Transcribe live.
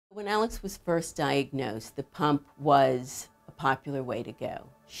When Alex was first diagnosed, the pump was a popular way to go.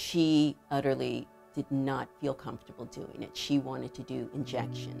 She utterly did not feel comfortable doing it. She wanted to do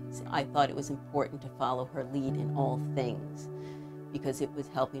injections. I thought it was important to follow her lead in all things because it was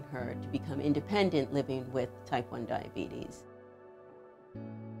helping her to become independent living with type 1 diabetes.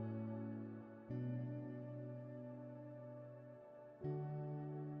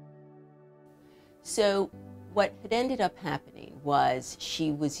 So what had ended up happening was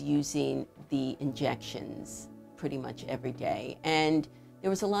she was using the injections pretty much every day, and there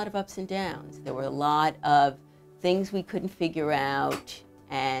was a lot of ups and downs. There were a lot of things we couldn't figure out,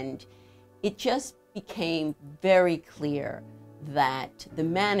 and it just became very clear that the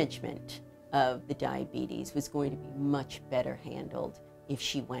management of the diabetes was going to be much better handled if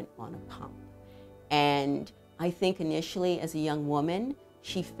she went on a pump. And I think initially, as a young woman,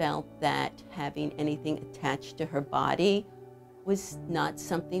 she felt that having anything attached to her body was not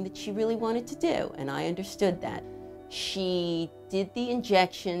something that she really wanted to do, and I understood that. She did the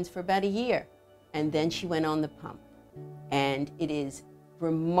injections for about a year, and then she went on the pump. And it is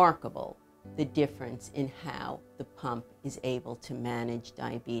remarkable the difference in how the pump is able to manage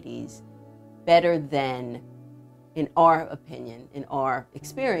diabetes better than, in our opinion, in our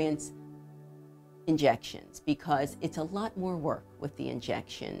experience, injections, because it's a lot more work with the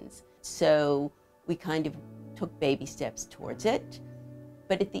injections. So we kind of took baby steps towards it.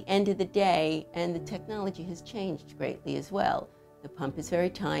 But at the end of the day, and the technology has changed greatly as well, the pump is very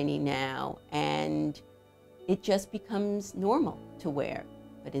tiny now, and it just becomes normal to wear.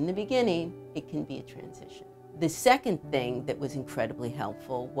 But in the beginning, it can be a transition. The second thing that was incredibly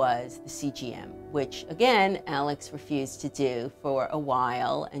helpful was the CGM, which again, Alex refused to do for a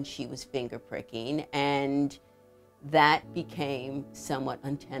while, and she was finger pricking, and that became somewhat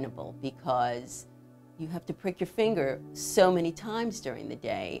untenable because you have to prick your finger so many times during the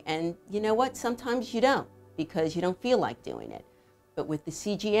day. And you know what? Sometimes you don't, because you don't feel like doing it. But with the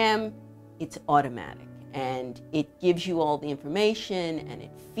CGM, it's automatic, and it gives you all the information, and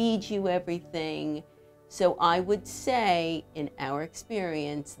it feeds you everything. So I would say, in our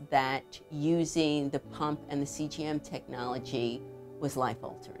experience, that using the pump and the CGM technology was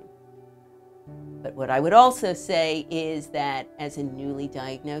life-altering. But what I would also say is that as a newly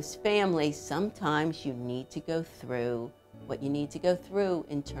diagnosed family, sometimes you need to go through what you need to go through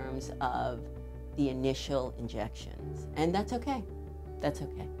in terms of the initial injections. And that's okay. That's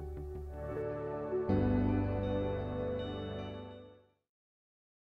okay.